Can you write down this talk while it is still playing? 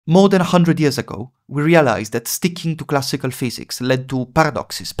More than 100 years ago, we realized that sticking to classical physics led to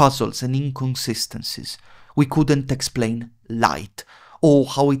paradoxes, puzzles, and inconsistencies. We couldn't explain light, or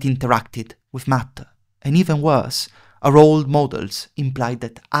how it interacted with matter. And even worse, our old models implied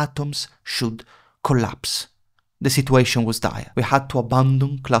that atoms should collapse. The situation was dire. We had to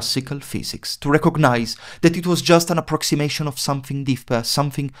abandon classical physics to recognize that it was just an approximation of something deeper,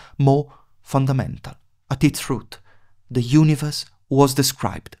 something more fundamental. At its root, the universe was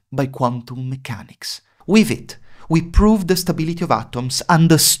described by quantum mechanics. With it, we proved the stability of atoms,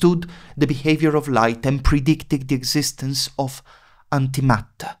 understood the behavior of light, and predicted the existence of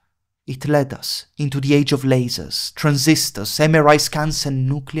antimatter. It led us into the age of lasers, transistors, MRI scans, and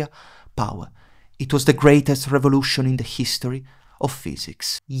nuclear power. It was the greatest revolution in the history of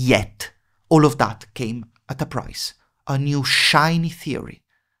physics. Yet, all of that came at a price. A new shiny theory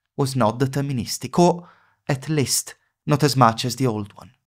was not deterministic, or at least not as much as the old one.